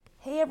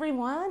Hey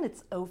everyone,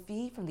 it's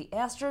Ophi from the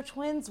Astro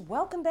Twins.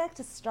 Welcome back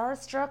to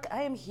Starstruck.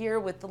 I am here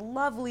with the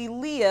lovely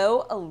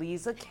Leo,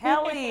 Aliza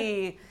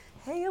Kelly.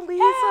 Hey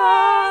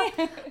Aliza!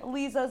 Hey!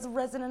 Aliza is a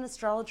resident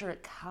astrologer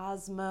at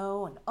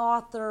Cosmo, an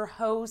author,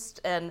 host,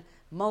 and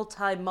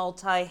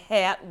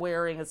multi-hat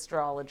wearing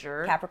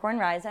astrologer. Capricorn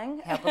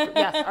rising.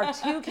 Yes, our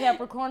two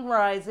Capricorn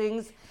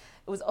risings.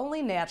 It was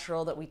only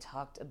natural that we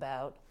talked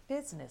about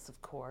business, of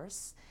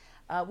course.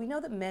 We know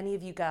that many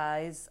of you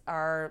guys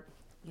are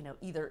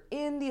either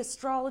in the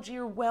astrology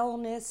or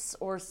wellness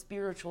or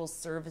spiritual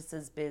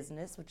services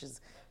business, which is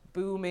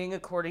booming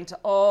according to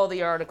all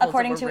the articles.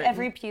 According to written.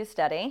 every Pew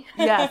study.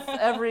 Yes,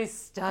 every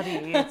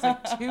study. It's a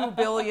 $2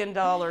 billion.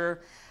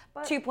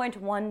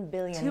 $2.1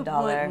 billion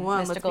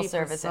mystical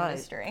service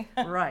industry.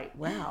 Right.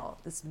 Wow.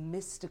 This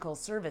mystical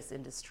service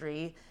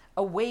industry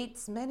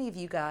awaits many of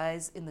you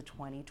guys in the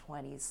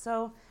 2020s.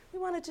 So we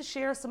wanted to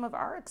share some of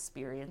our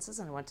experiences,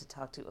 and I want to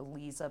talk to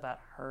Aliza about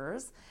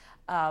hers.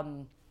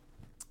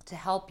 To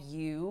help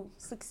you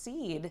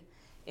succeed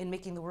in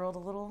making the world a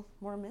little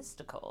more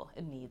mystical.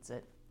 It needs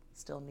it.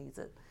 Still needs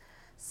it.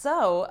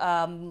 So,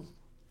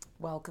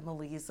 welcome,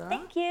 Aliza.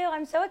 Thank you.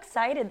 I'm so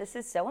excited. This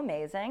is so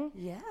amazing.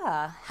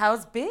 Yeah.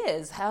 How's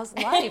biz? How's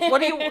life?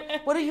 What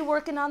are you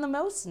working on the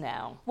most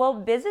now? Well,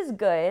 biz is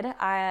good.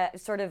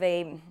 Sort of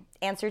a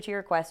answer to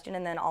your question,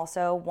 and then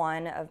also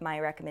one of my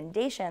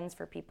recommendations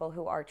for people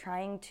who are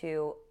trying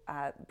to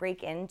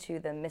break into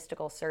the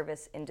mystical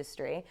service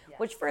industry, yes.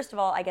 Which first of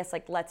all, I guess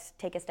let's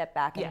take a step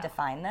back and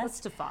define this. Let's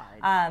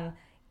define.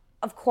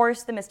 Of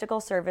course, the mystical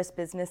service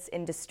business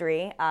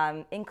industry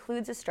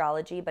includes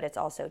astrology, but it's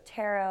also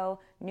tarot,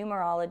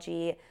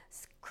 numerology,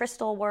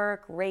 crystal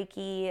work,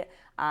 Reiki,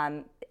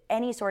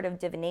 any sort of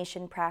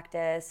divination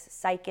practice,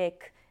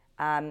 psychic,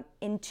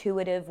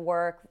 intuitive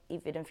work,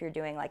 even if you're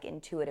doing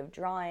intuitive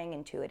drawing,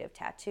 intuitive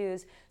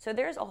tattoos. So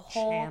there's a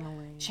whole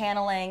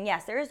channeling.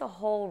 Yes, there is a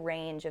whole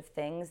range of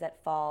things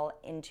that fall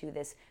into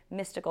this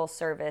mystical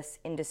service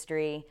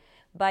industry.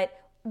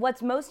 But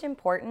what's most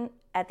important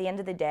at the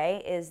end of the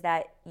day is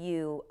that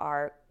you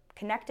are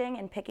connecting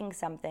and picking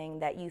something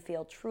that you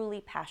feel truly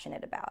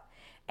passionate about,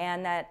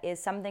 and that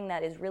is something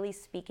that is really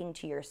speaking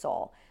to your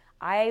soul.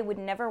 I would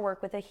never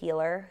work with a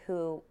healer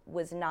who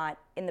was not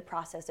in the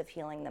process of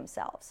healing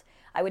themselves.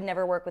 I would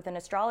never work with an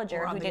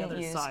astrologer who didn't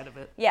use... side of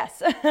it.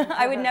 Yes.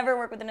 I would never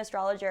work with an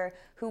astrologer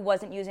who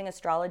wasn't using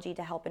astrology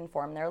to help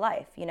inform their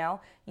life,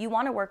 You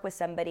want to work with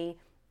somebody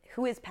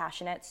who is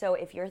passionate. So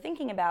if you're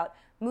thinking about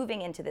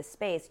moving into this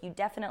space, you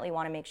definitely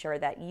want to make sure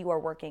that you are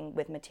working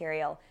with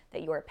material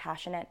that you are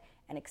passionate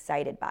and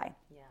excited by.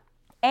 Yeah.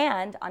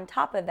 And on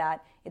top of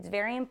that, it's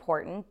very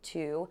important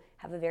to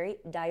have a very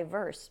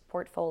diverse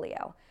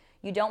portfolio.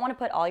 You don't want to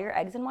put all your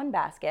eggs in one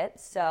basket,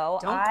 so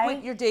Don't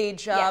quit your day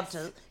job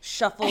to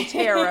shuffle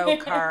tarot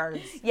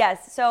cards.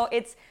 Yes, so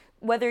it's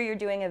whether you're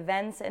doing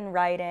events and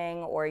writing,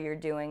 or you're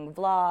doing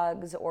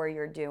vlogs, or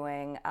you're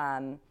doing,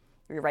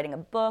 you're writing a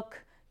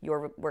book,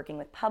 you're working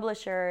with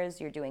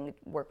publishers, you're doing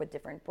work with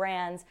different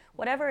brands,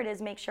 whatever it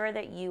is, make sure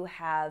that you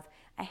have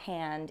a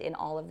hand in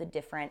all of the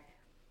different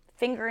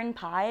finger in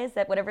pies,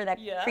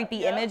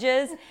 creepy image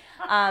is,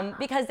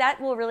 because that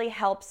will really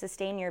help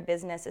sustain your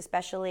business,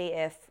 especially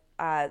if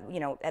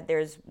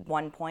there's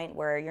one point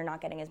where you're not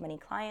getting as many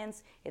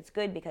clients. It's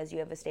good because you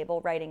have a stable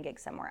writing gig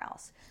somewhere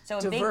else. So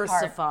a big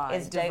part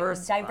is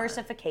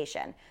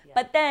diversification. Yeah.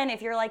 But then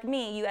if you're like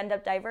me, you end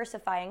up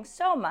diversifying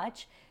so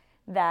much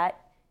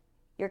that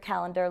your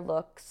calendar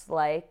looks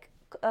like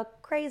a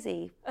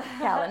crazy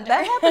calendar.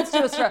 That happens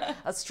to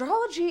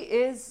astrology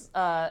is,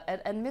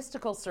 and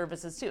mystical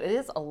services too. It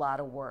is a lot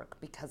of work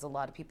because a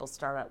lot of people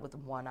start out with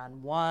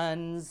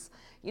one-on-ones.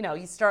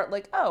 You start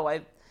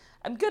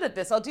I'm good at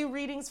this. I'll do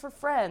readings for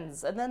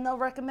friends, and then they'll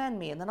recommend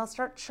me, and then I'll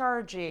start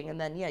charging, and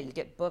then, you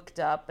get booked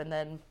up, and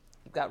then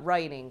you've got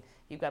writing,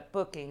 you've got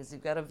bookings,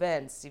 you've got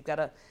events, you've got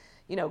to,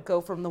 go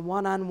from the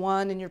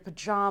one-on-one in your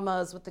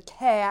pajamas with the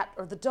cat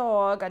or the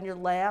dog on your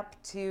lap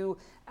to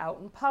out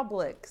in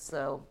public,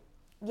 so.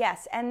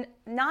 Yes, and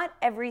not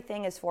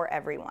everything is for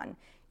everyone.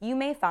 You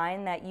may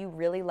find that you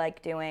really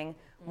like doing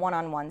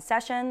one-on-one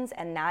sessions,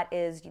 and that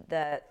is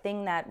the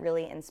thing that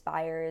really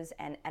inspires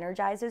and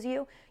energizes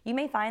you. You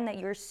may find that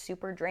you're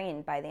super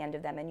drained by the end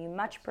of them, and you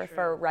much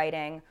prefer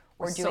writing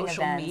or doing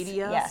social events.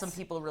 Media. Yes. Some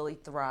people really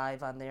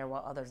thrive on there,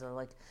 while others are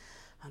like,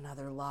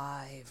 another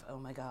live. Oh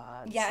my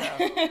God. Yeah.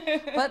 So,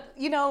 but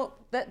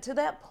that to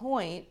that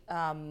point,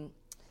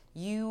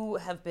 you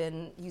have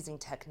been using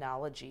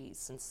technology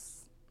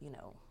since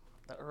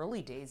the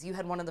early days. You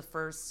had one of the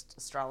first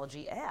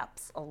astrology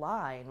apps,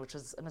 Align, which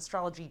is an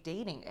astrology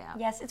dating app.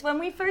 Yes, it's when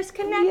we first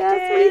connected.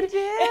 Yes, we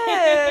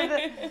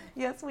did.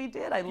 Yes, we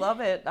did. I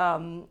love it.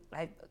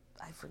 I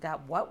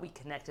forgot what we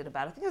connected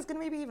about. I think I was going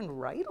to maybe even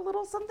write a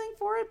little something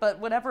for it, but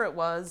whatever it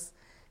was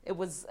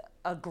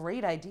a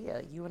great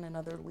idea. You and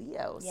another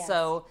Leo. Yes.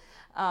 So,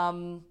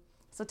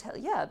 So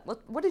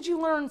what did you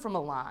learn from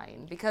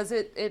Align? Because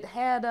it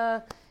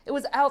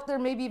was out there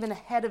maybe even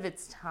ahead of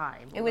its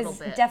time. It was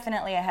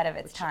definitely ahead of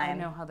its time. I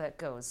know how that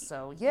goes.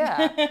 So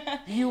yeah,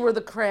 you were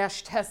the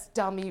crash test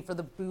dummy for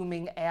the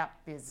booming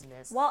app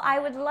business. Well, I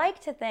would like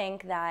to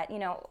think that,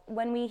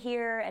 when we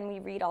hear and we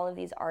read all of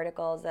these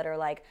articles that are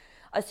like,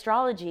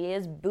 astrology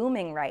is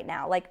booming right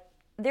now, like,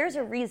 there's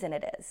a reason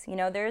it is.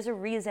 There's a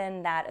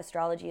reason that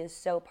astrology is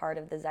so part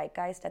of the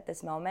zeitgeist at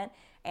this moment.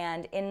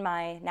 And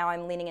now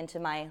I'm leaning into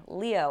my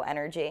Leo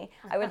energy.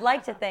 I would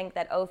like to think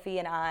that Ophi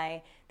and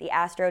I, the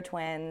Astro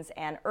Twins,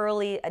 and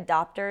early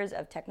adopters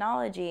of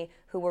technology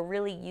who were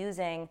really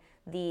using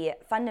the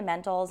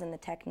fundamentals and the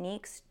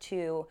techniques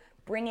to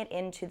bring it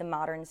into the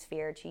modern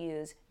sphere, to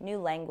use new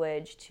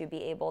language, to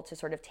be able to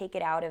sort of take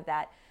it out of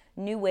that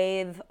new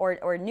wave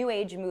or new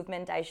age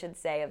movement, I should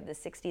say, of the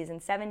 60s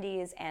and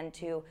 70s, and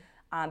to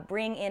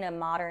bring in a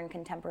modern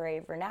contemporary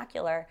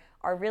vernacular,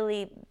 are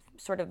really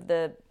sort of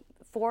the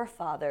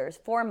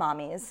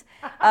foremommies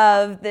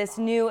of this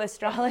new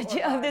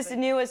astrology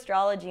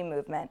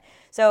movement.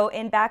 So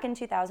back in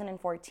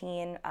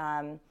 2014,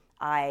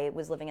 I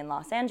was living in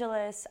Los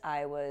Angeles.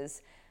 I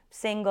was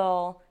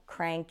single,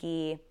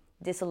 cranky,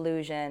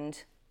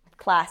 disillusioned,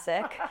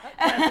 classic.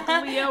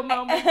 Leo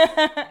moment.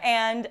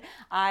 And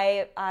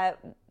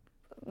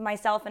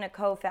myself and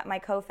my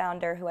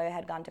co-founder, who I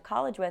had gone to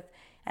college with,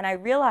 and I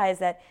realized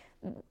that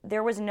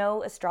there was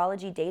no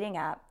astrology dating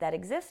app that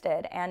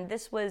existed. And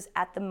this was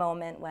at the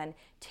moment when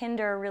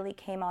Tinder really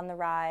came on the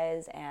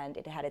rise, and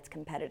it had its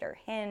competitor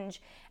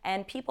Hinge,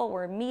 and people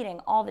were meeting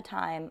all the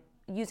time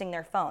using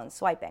their phones,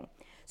 swiping.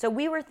 So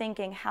we were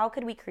thinking, how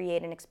could we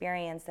create an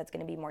experience that's going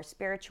to be more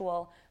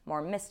spiritual,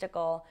 more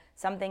mystical,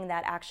 something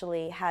that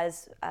actually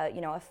has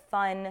a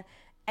fun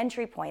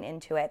entry point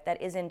into it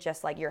that isn't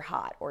just like you're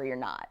hot or you're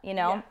not,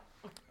 Yeah.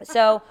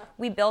 So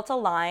we built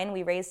Align,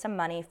 we raised some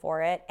money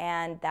for it,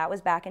 and that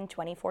was back in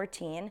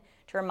 2014.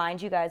 To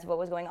remind you guys of what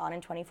was going on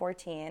in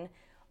 2014,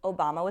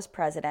 Obama was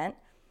president.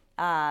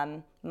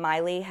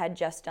 Miley had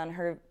just done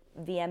her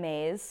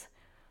VMAs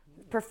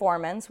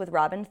performance with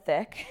Robin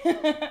Thicke.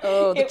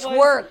 Oh, the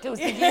twerk. It was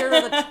the year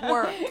of the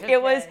twerk. Okay.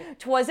 It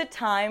was a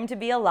time to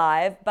be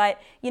alive. But,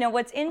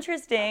 what's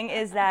interesting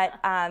is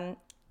that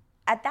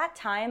at that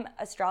time,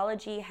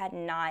 astrology had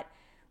not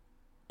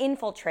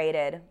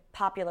infiltrated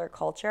popular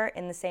culture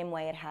in the same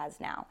way it has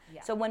now.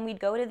 Yeah. So when we'd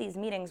go to these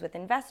meetings with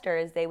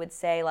investors, they would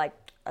say, like,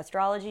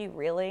 astrology,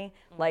 really?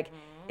 Like,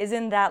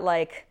 isn't that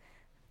like,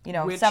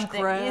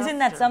 something? Isn't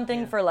that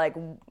something for like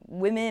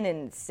women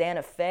in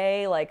Santa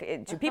Fe?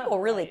 Like, do people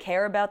really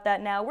care about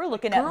that now? We're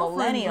looking at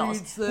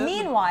millennials.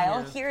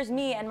 Meanwhile, here's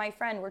me and my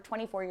friend. We're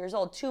 24 years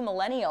old. 2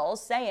 millennials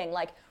saying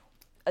like,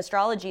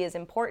 astrology is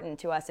important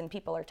to us, and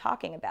people are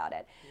talking about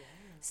it. Yeah.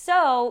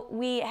 So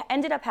we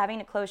ended up having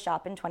to close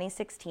shop in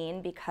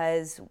 2016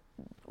 because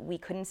we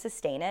couldn't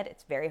sustain it.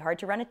 It's very hard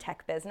to run a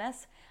tech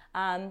business.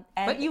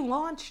 But you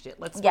launched it.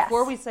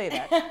 Before we say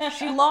that,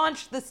 she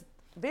launched this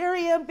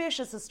very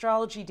ambitious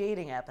astrology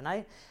dating app. And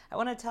I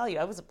want to tell you,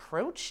 I was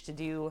approached to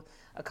do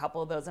a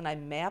couple of those, and I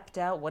mapped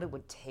out what it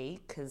would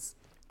take, because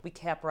we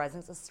Cap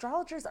Risings,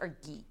 astrologers are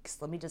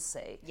geeks, let me just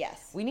say.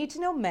 Yes. We need to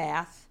know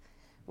math.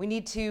 We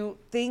need to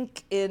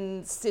think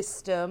in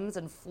systems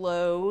and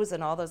flows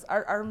and all those.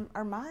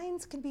 Our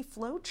minds can be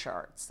flow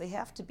charts. They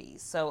have to be.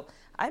 So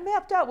I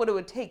mapped out what it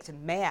would take to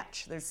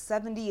match. There's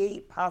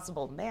 78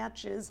 possible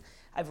matches.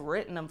 I've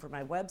written them for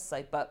my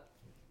website, but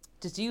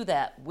to do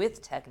that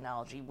with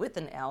technology, with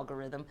an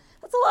algorithm,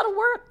 that's a lot of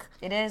work.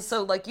 It is.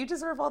 So, you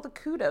deserve all the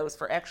kudos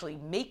for actually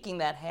making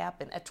that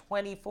happen at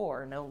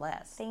 24, no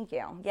less. Thank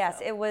you. Yes,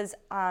 so. It was,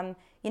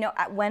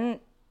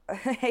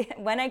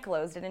 when I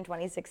closed it in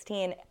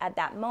 2016, at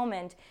that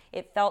moment,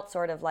 it felt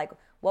sort of like,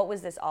 what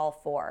was this all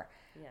for?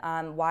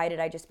 Yeah. Why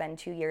did I just spend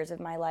 2 years of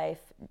my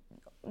life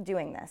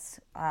doing this?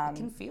 I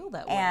can feel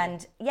that way.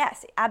 And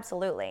yes,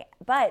 absolutely.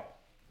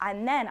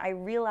 And then I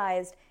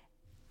realized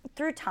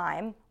through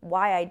time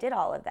why I did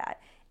all of that.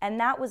 And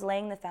that was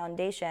laying the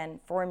foundation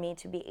for me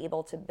to be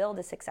able to build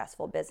a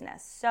successful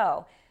business.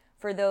 So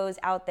for those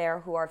out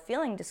there who are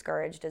feeling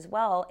discouraged as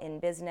well in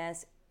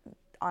business,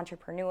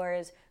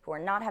 entrepreneurs who are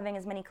not having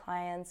as many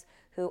clients,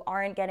 who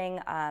aren't getting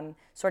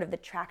sort of the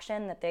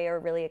traction that they are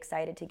really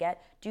excited to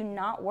get, do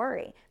not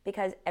worry,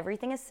 because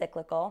everything is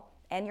cyclical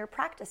and you're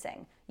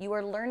practicing. You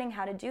are learning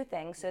how to do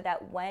things so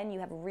that when you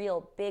have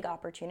real big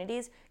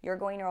opportunities, you're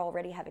going to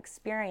already have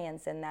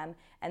experience in them,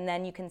 and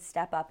then you can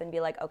step up and be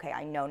like, okay,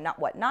 I know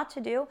what not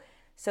to do,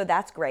 so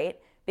that's great,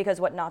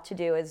 because what not to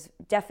do is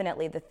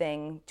definitely the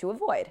thing to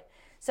avoid.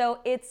 So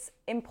it's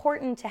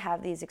important to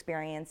have these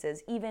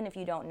experiences, even if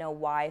you don't know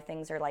why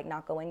things are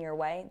not going your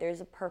way.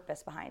 There's a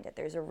purpose behind it.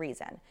 There's a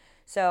reason.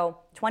 So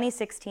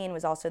 2016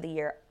 was also the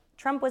year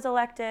Trump was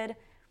elected.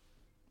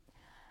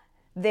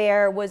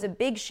 There was a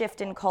big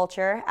shift in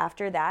culture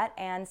after that,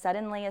 and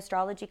suddenly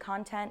astrology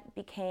content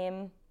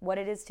became what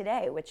it is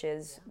today, which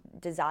is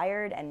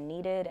desired and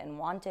needed and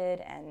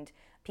wanted, and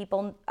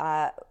people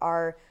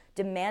are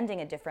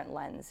demanding a different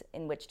lens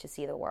in which to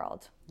see the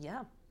world.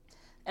 Yeah.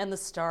 And the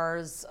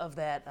stars of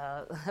that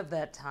of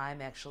that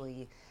time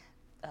actually,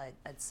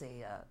 I'd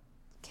say,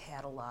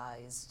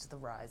 catalyzed the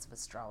rise of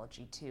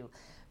astrology too.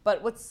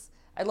 But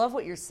I love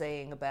what you're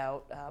saying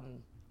about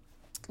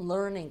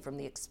learning from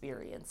the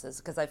experiences,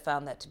 because I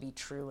found that to be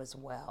true as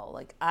well.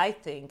 Like, I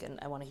think, and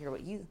I want to hear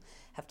what you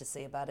have to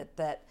say about it,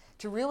 that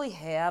to really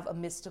have a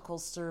mystical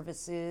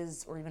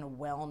services or even a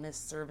wellness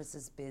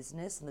services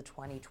business in the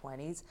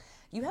 2020s,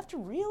 you have to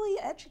really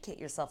educate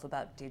yourself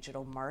about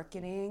digital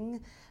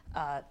marketing,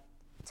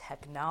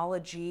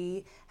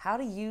 technology, how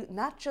to use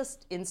not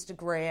just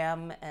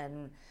Instagram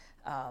and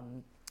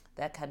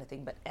that kind of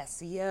thing, but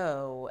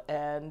SEO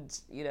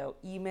and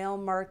email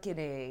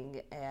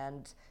marketing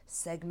and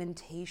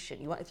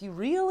segmentation. If you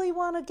really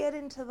want to get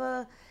into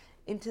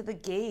the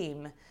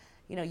game,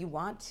 you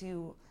want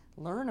to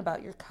learn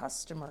about your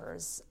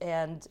customers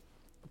and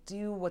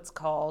do what's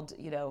called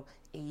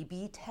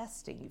A/B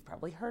testing. You've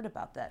probably heard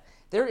about that.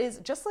 There is,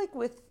 just like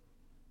with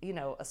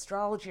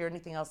astrology or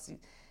anything else,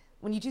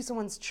 when you do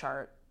someone's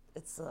chart,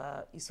 it's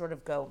you sort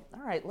of go,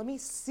 all right, let me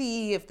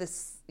see if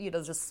this,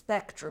 there's a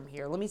spectrum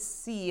here. Let me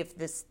see if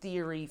this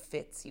theory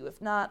fits you.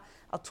 If not,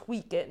 I'll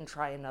tweak it and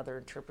try another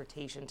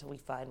interpretation until we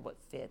find what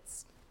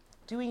fits.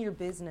 Doing your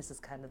business is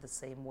kind of the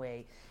same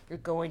way. You're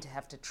going to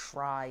have to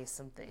try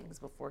some things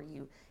before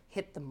you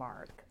hit the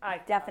mark.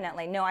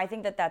 Definitely. No, I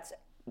think that's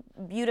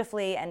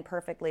beautifully and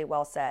perfectly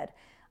well said.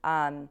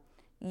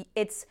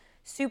 It's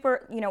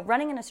super,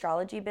 running an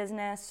astrology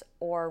business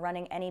or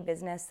running any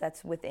business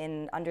that's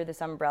under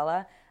this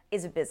umbrella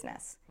is a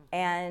business.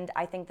 And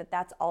I think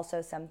that's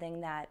also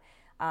something that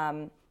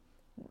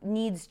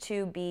needs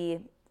to be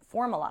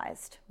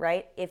formalized,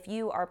 right? If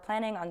you are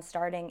planning on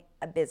starting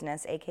a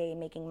business, aka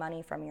making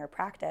money from your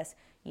practice,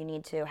 you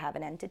need to have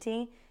an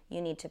entity.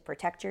 You need to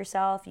protect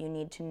yourself. You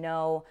need to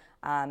know,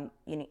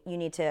 you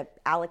need to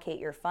allocate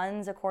your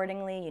funds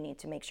accordingly. You need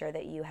to make sure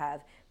that you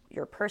have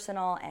your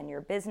personal and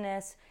your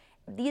business.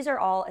 These are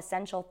all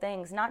essential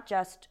things, not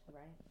just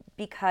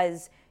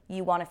because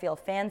you want to feel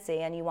fancy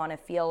and you want to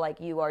feel like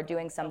you are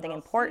doing something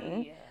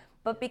important,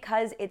 but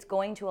because it's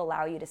going to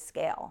allow you to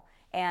scale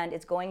and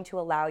it's going to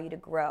allow you to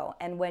grow.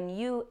 And when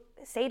you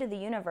say to the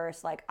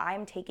universe, like,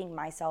 I'm taking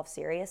myself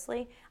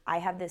seriously, I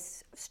have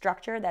this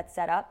structure that's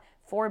set up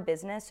for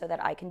business so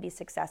that I can be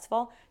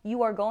successful,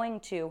 you are going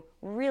to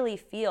really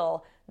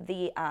feel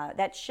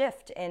that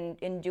shift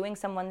in doing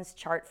someone's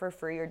chart for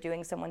free or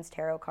doing someone's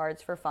tarot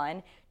cards for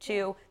fun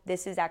to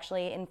this is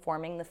actually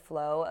informing the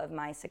flow of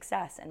my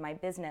success and my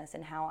business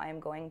and how I'm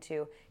going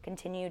to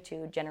continue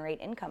to generate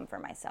income for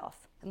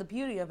myself. And the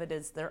beauty of it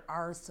is there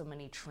are so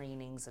many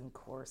trainings and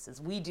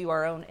courses. We do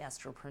our own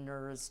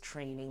Astropreneurs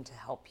training to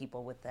help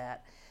people with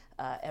that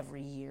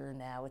every year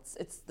now.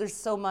 There's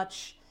so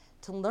much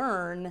to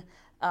learn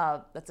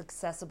that's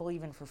accessible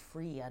even for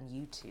free on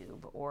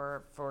YouTube,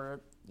 or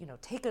for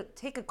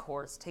take a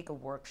course, take a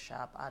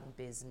workshop on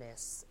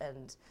business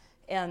and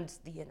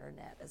the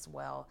internet as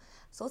well.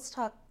 So let's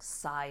talk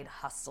side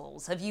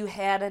hustles. Have you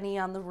had any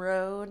on the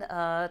road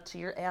to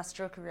your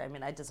astro career? I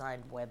mean, I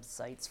designed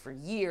websites for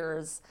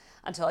years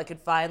until I could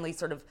finally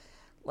sort of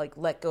like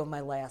let go of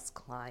my last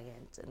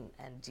client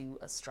and do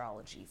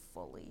astrology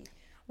fully.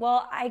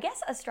 Well, I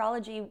guess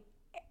astrology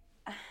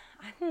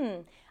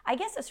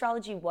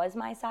was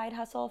my side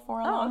hustle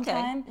for a long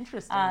time.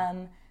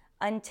 Interesting.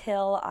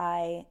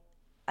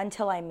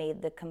 Until I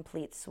made the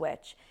complete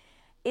switch.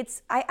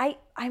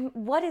 I'm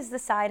what is the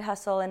side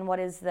hustle and what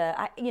is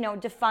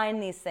define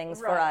these things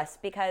for us,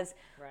 because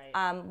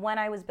when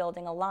I was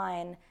building a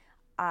line,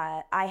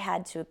 I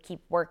had to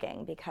keep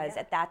working because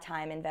at that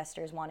time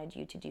investors wanted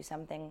you to do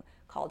something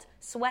called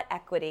sweat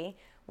equity,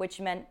 which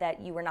meant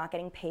that you were not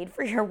getting paid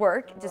for your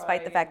work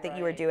despite the fact that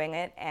you were doing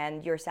it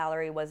and your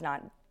salary was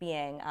not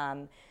being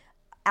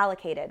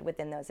allocated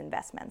within those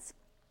investments.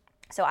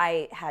 So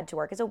I had to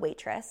work as a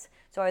waitress.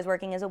 So I was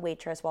working as a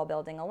waitress while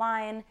building a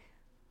line.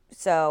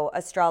 So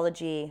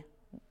astrology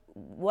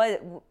was,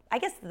 I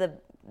guess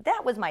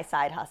that was my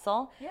side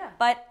hustle. Yeah.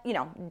 But,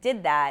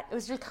 did that. It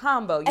was your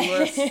combo. You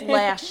were a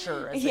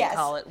slasher, as they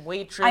call it.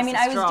 Waitress, I mean,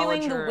 I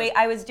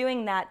was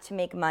doing that to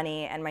make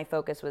money, and my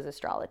focus was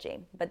astrology.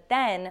 But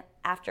then,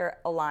 after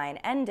a line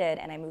ended,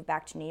 and I moved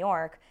back to New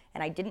York,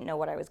 and I didn't know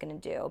what I was going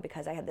to do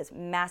because I had this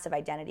massive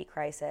identity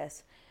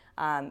crisis,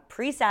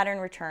 pre-Saturn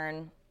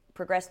return,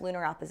 progressed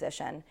lunar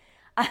opposition,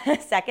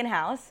 second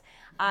house.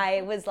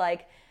 I was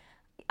like,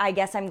 I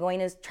guess I'm going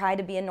to try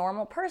to be a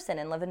normal person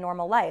and live a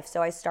normal life.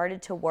 So I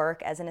started to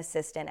work as an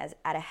assistant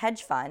at a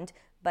hedge fund,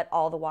 but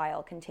all the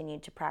while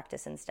continued to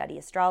practice and study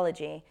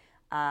astrology.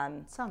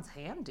 Sounds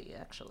handy,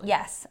 actually.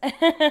 Yes.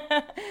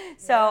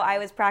 So I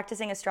was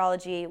practicing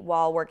astrology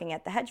while working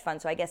at the hedge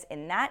fund. So I guess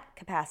in that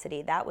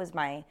capacity,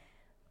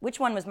 which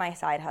one was my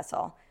side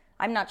hustle?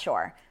 I'm not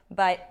sure,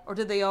 but or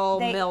did they all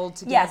meld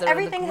together? Yes,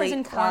 everything has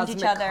informed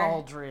each other.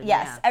 Cauldron,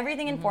 yes,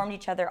 everything informed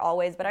each other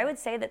always. But I would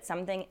say that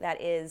something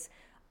that is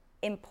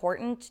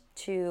important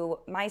to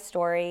my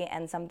story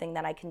and something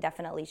that I can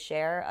definitely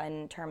share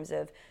in terms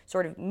of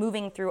sort of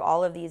moving through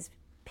all of these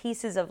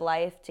pieces of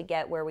life to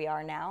get where we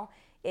are now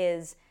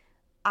is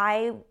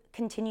I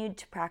continued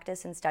to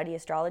practice and study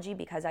astrology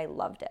because I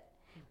loved it.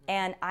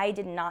 And I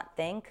did not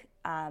think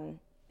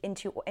in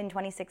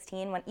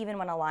 2016, even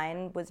when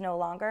Align was no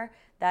longer,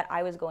 that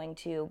I was going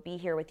to be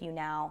here with you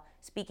now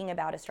speaking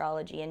about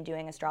astrology and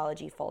doing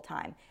astrology full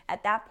time.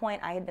 At that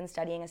point, I had been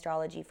studying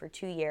astrology for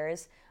 2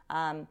 years,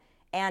 and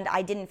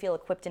I didn't feel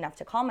equipped enough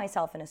to call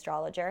myself an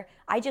astrologer.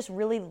 I just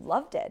really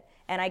loved it,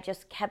 and I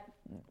just kept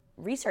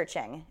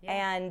researching.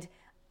 And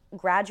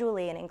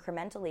gradually and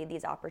incrementally,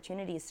 these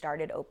opportunities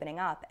started opening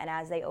up, and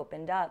as they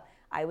opened up,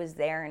 I was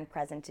there and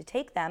present to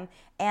take them,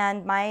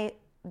 and my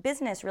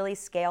business really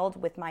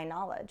scaled with my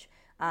knowledge.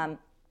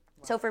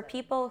 So for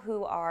people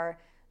who are,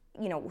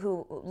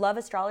 who love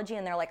astrology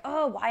and they're like,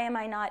 oh, why am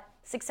I not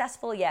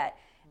successful yet?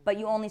 But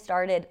you only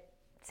started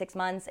 6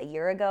 months, a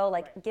year ago,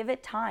 like give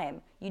it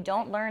time. You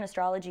don't learn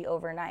astrology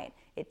overnight.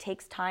 It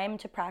takes time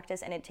to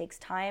practice, and it takes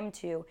time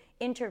to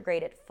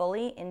integrate it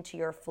fully into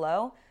your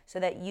flow so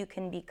that you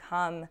can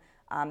become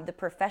the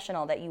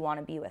professional that you want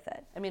to be with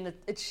it. I mean,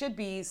 it should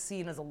be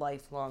seen as a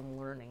lifelong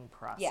learning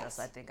process. Yes.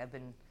 I think I've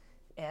been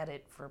at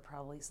it for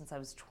probably since I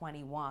was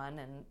 21,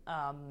 and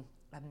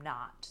I'm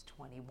not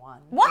 21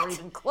 What? or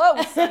even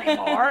close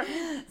anymore.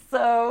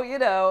 So,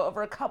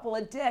 over a couple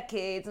of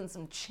decades and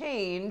some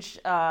change,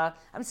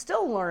 I'm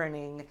still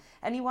learning,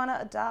 and you want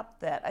to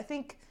adopt that. I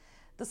think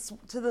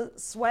to the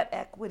sweat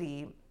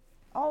equity,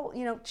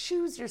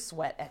 choose your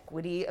sweat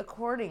equity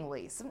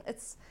accordingly.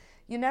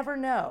 You never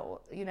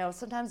know.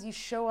 Sometimes you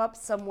show up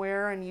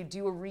somewhere and you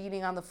do a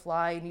reading on the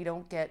fly and you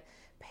don't get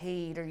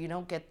paid, or you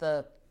don't get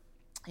the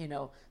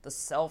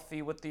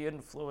selfie with the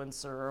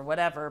influencer or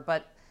whatever,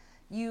 but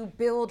you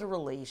build a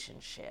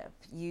relationship.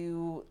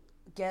 You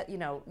get,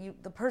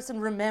 the person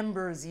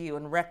remembers you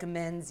and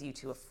recommends you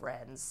to a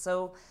friend.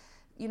 So,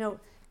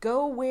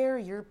 go where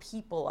your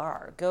people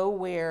are. Go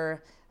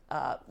where,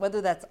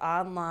 whether that's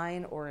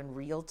online or in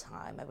real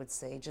time, I would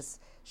say, just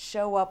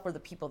show up where the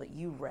people that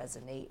you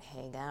resonate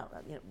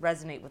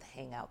with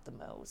the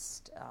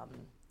most.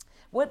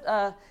 What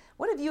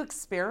have you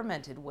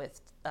experimented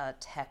with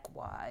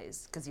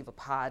tech-wise? Because you have a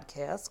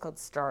podcast called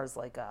Stars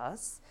Like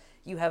Us.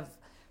 You have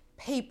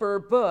paper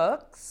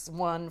books,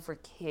 one for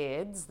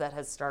kids that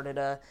has started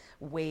a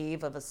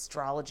wave of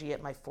astrology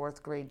at my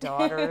 4th grade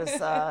daughter's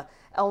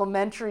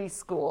elementary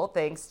school,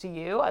 thanks to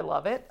you. I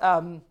love it.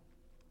 And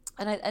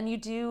you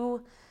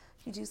do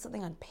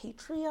something on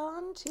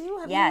Patreon too?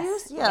 Have Yes. you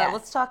used? Yeah, Yes.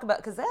 Let's talk about,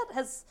 because that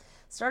has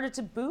started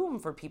to boom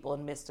for people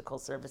in mystical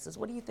services.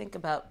 What do you think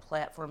about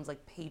platforms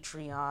like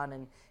Patreon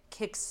and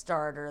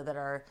Kickstarter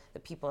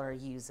that people are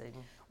using?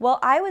 Well,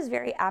 I was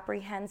very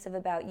apprehensive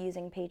about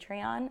using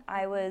Patreon.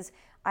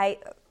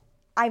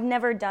 I've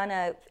never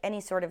done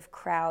any sort of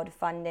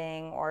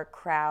crowdfunding or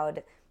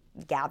crowd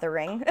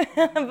gathering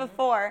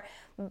before,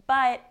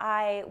 but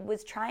I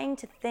was trying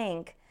to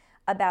think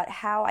about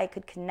how I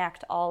could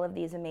connect all of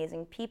these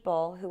amazing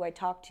people who I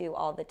talk to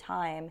all the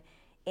time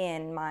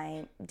in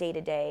my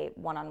day-to-day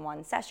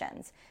one-on-one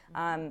sessions.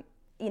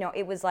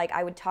 It was like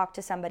I would talk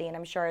to somebody, and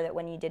I'm sure that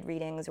when you did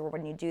readings or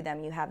when you do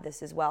them, you have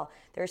this as well.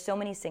 There are so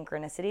many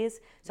synchronicities.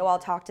 So I'll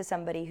talk to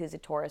somebody who's a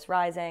Taurus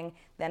rising,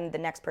 then the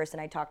next person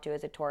I talk to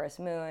is a Taurus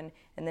moon,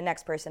 and the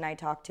next person I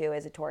talk to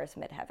is a Taurus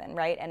midheaven,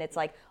 right? And it's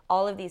like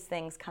all of these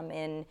things come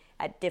in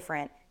at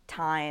different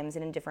times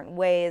and in different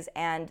ways,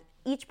 and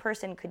each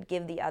person could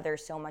give the other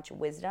so much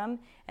wisdom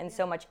and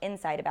so much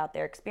insight about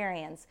their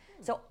experience.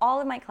 So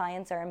all of my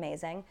clients are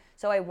amazing.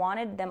 So I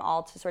wanted them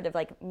all to sort of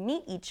like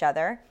meet each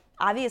other.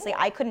 Obviously,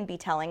 I couldn't be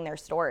telling their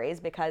stories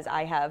because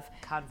I have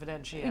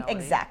confidentiality.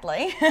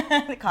 Exactly. The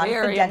Very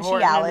confidentiality.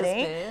 important in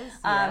this biz.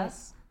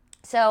 Yes.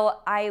 So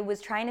I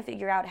was trying to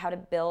figure out how to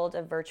build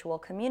a virtual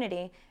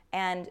community,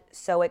 and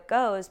so it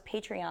goes,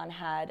 Patreon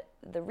had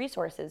the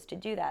resources to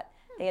do that.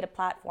 They had a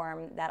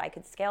platform that I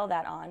could scale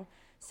that on.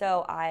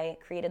 So I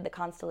created the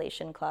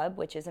Constellation Club,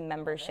 which is a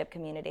membership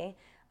community,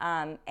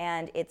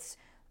 and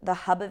the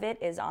hub of it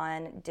is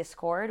on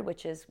Discord,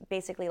 which is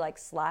basically like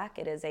Slack.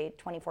 It is a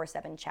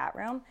 24/7 chat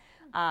room.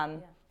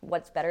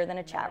 What's better than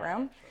a chat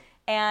room?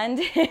 And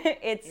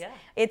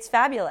it's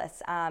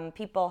fabulous.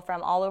 People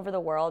from all over the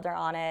world are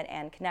on it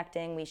and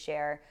connecting. We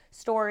share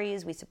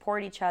stories. We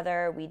support each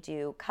other. We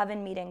do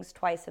coven meetings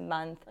twice a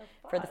month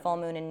for the full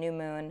moon and new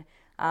moon.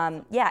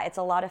 It's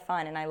a lot of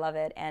fun, and I love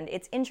it. And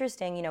it's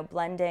interesting,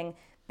 blending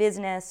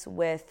business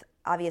with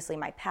obviously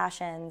my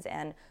passions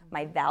and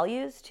my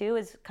values too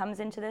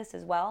comes into this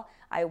as well.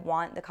 I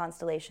want the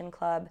Constellation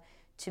Club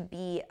to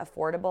be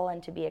affordable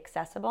and to be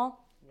accessible.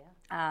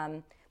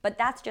 But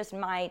that's just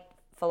my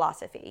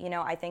philosophy.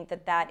 I think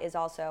that is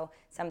also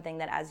something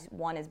that as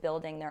one is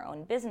building their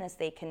own business,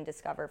 they can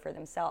discover for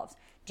themselves.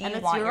 And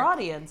it's your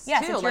audience too.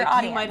 Yes, it's your like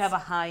audience. You might have a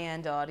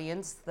high-end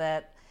audience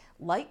that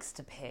likes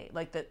to pay,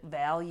 like that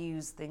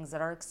values things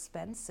that are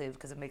expensive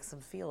because it makes them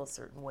feel a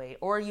certain way.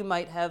 Or you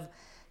might have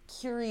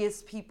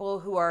curious people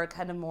who are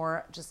kind of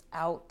more just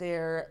out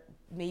there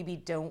maybe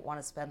don't want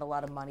to spend a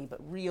lot of money, but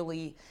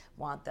really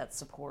want that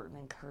support and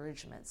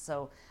encouragement.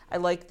 So I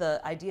like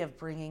the idea of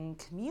bringing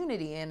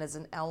community in as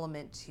an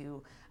element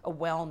to a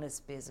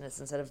wellness business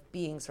instead of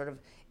being sort of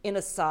in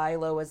a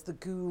silo as the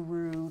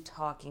guru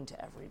talking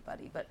to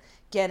everybody, but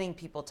getting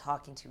people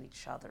talking to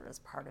each other as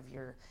part of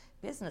your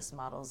business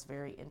model is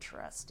very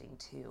interesting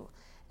too.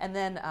 And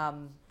then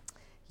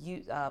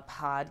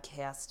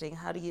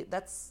podcasting,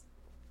 that's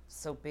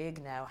so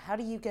big now. How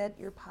do you get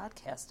your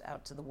podcast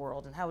out to the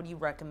world, and how would you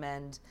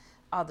recommend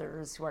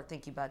others who are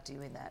thinking about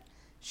doing that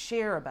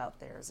share about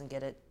theirs and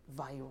get it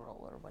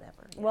viral or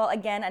whatever? Yeah. Well,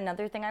 again,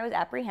 another thing I was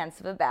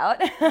apprehensive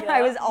about.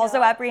 I was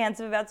also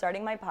apprehensive about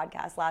starting my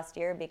podcast last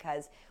year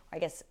because I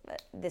guess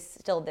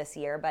this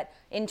year, but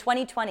in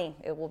 2020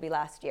 it will be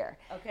last year.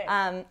 Okay.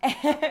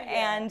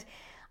 And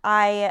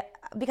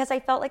because I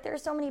felt like there are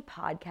so many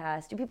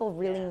podcasts. Do people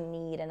really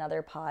need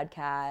another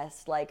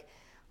podcast? Like,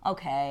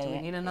 okay. Do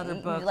we need another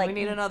book? Do we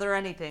need another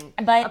anything?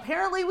 But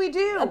apparently we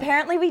do.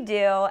 Apparently we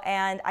do.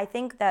 And I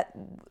think that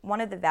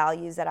one of the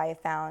values that I have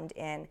found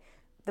in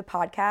the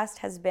podcast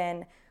has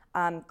been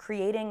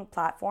creating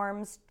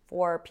platforms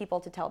for people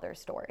to tell their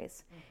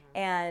stories. Mm-hmm.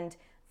 And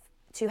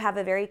to have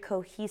a very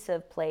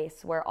cohesive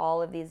place where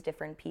all of these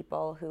different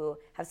people who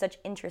have such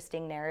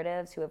interesting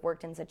narratives, who have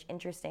worked in such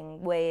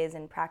interesting ways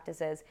and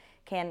practices,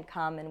 can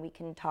come and we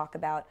can talk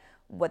about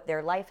what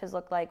their life has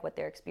looked like, what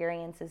their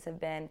experiences have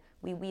been.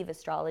 We weave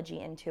astrology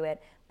into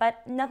it,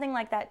 but nothing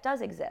like that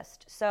does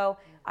exist. So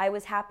I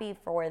was happy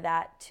for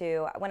that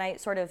too. When I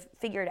sort of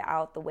figured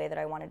out the way that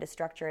I wanted to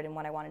structure it and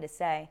what I wanted to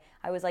say,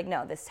 I was like,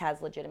 no, this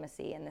has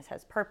legitimacy and this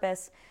has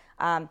purpose.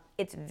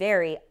 It's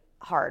very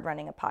hard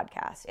running a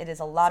podcast. It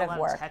is a lot of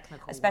work,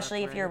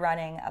 especially if you're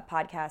running a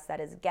podcast that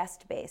is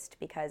guest-based,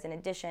 because in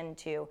addition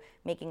to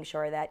making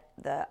sure that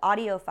the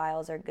audio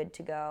files are good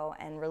to go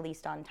and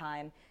released on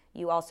time,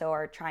 you also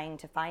are trying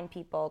to find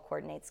people,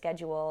 coordinate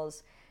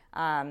schedules,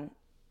 and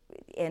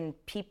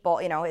people,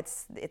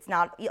 it's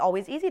not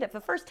always easy. The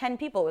first 10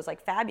 people was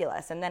like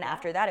fabulous, and then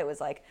after that it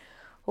was like,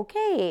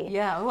 okay.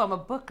 Yeah, I'm a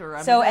booker.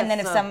 And then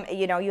if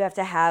you have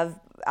to have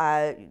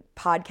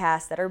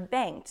podcasts that are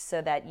banked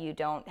so that you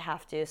don't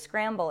have to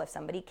scramble if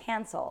somebody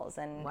cancels.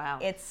 And wow.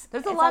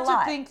 There's a lot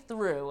to think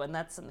through, and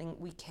that's something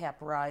we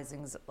Cap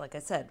Risings, like I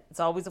said,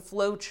 it's always a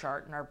flow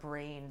chart in our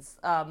brains.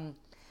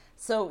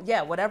 So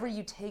yeah, whatever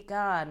you take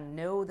on,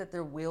 know that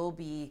there will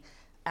be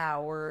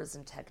hours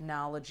and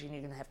technology, and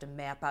you're going to have to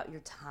map out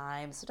your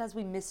time. Sometimes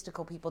we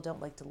mystical people don't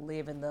like to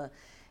live in the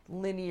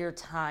linear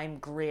time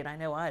grid. I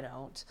know I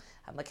don't.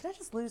 I'm like, can I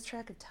just lose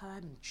track of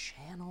time and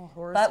channel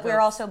horoscopes? But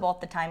we're also both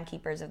the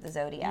timekeepers of the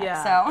zodiac.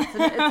 Yeah, so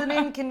it's an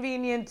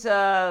inconvenient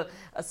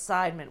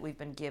assignment we've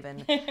been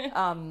given.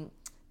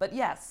 But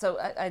yeah, so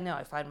I know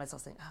I find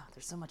myself saying, oh,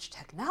 there's so much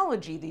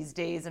technology these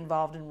days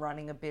involved in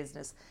running a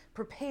business.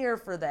 Prepare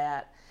for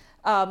that.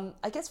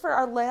 I guess for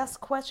our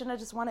last question, I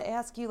just want to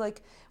ask you,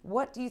 like,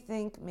 what do you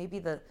think maybe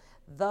the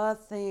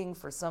thing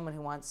for someone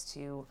who wants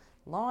to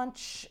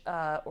launch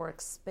or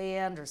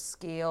expand or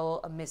scale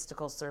a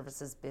mystical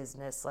services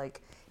business?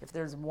 Like, if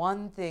there's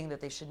one thing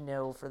that they should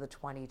know for the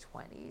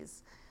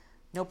 2020s,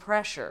 no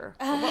pressure.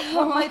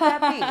 What might that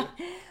be?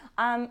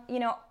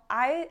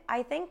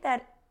 I think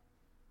that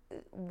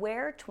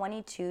where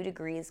 22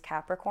 degrees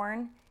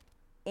Capricorn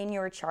in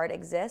your chart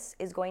exists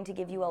is going to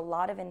give you a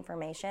lot of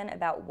information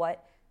about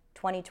what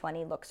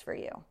 2020 looks for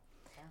you.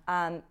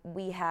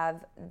 We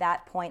have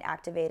that point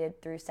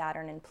activated through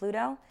Saturn and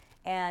Pluto,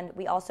 and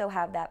we also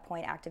have that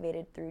point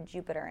activated through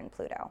Jupiter and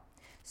Pluto.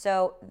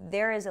 So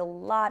there is a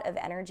lot of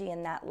energy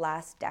in that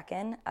last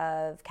decan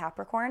of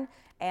Capricorn,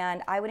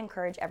 and I would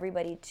encourage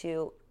everybody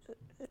to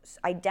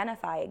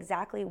identify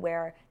exactly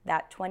where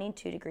that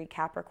 22-degree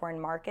Capricorn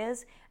mark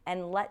is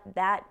and let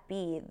that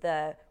be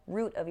the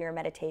root of your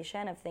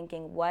meditation of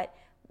thinking, what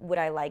would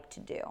I like to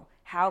do?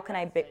 How can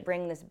I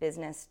bring this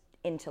business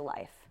into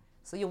life?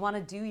 So you'll want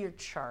to do your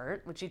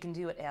chart, which you can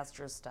do at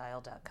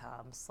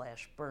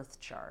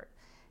astrostyle.com/birthchart.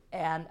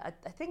 And I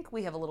think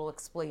we have a little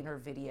explainer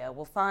video.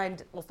 We'll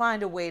find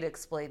a way to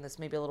explain this,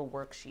 maybe a little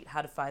worksheet,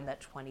 how to find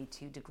that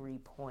 22-degree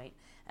point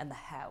and the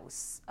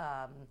house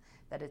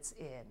that it's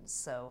in.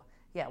 So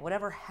yeah,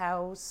 whatever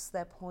house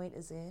that point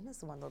is in is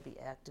the one that'll be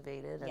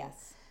activated. And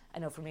yes. I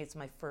know for me it's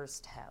my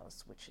first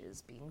house, which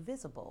is being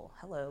visible.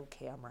 Hello,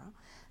 camera.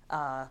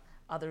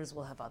 Others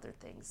will have other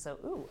things.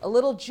 So, a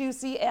little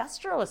juicy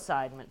astro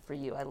assignment for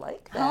you. I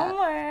like that.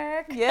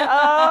 Homework.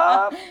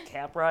 Yeah.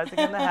 Cap rising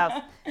in the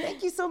house.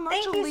 Thank you so much,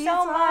 Thank Aliza. you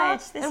so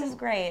much. This is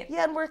great.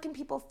 Yeah, and where can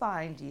people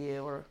find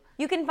you? Or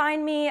you can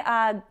find me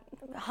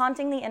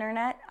haunting the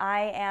internet.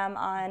 I am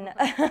on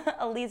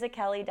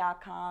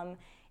alizakelly.com,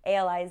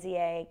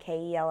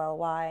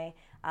 ALIZAKELLY.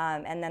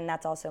 And then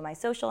that's also my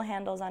social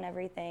handles on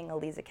everything,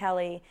 Aliza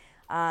Kelly.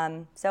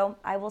 So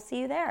I will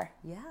see you there.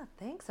 Yeah,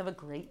 thanks. Have a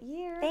great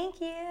year.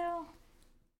 Thank you.